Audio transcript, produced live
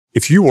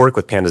If you work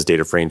with Pandas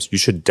data frames, you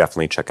should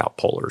definitely check out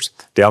polars.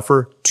 They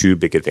offer two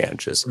big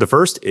advantages. The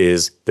first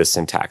is the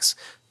syntax.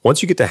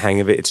 Once you get the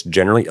hang of it, it's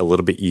generally a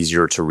little bit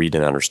easier to read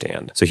and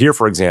understand. So here,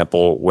 for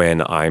example,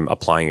 when I'm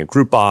applying a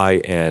group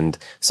by and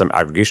some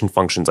aggregation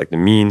functions like the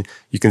mean,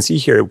 you can see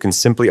here we can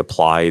simply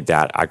apply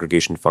that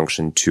aggregation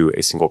function to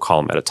a single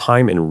column at a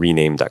time and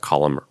rename that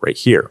column right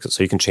here.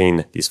 So you can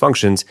chain these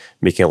functions,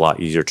 making it a lot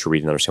easier to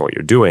read and understand what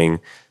you're doing,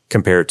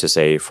 compared to,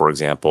 say, for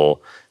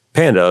example,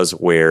 Pandas,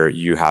 where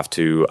you have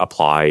to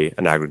apply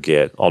an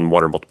aggregate on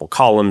one or multiple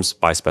columns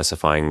by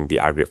specifying the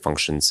aggregate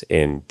functions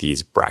in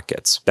these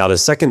brackets. Now, the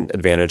second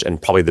advantage,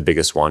 and probably the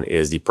biggest one,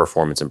 is the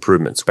performance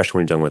improvements, especially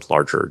when you're dealing with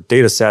larger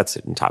data sets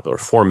in tabular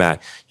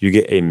format. You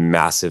get a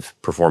massive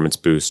performance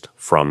boost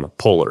from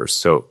polars.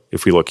 So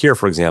if we look here,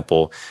 for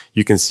example,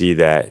 you can see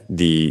that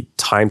the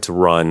time to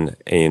run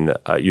in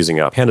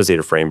using a Pandas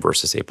data frame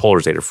versus a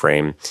polars data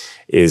frame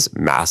is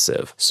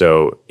massive.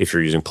 So if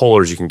you're using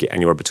polars, you can get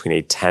anywhere between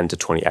a 10 to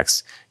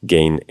 20x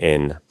gain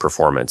in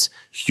performance.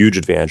 Huge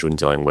advantage when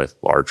dealing with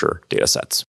larger data sets.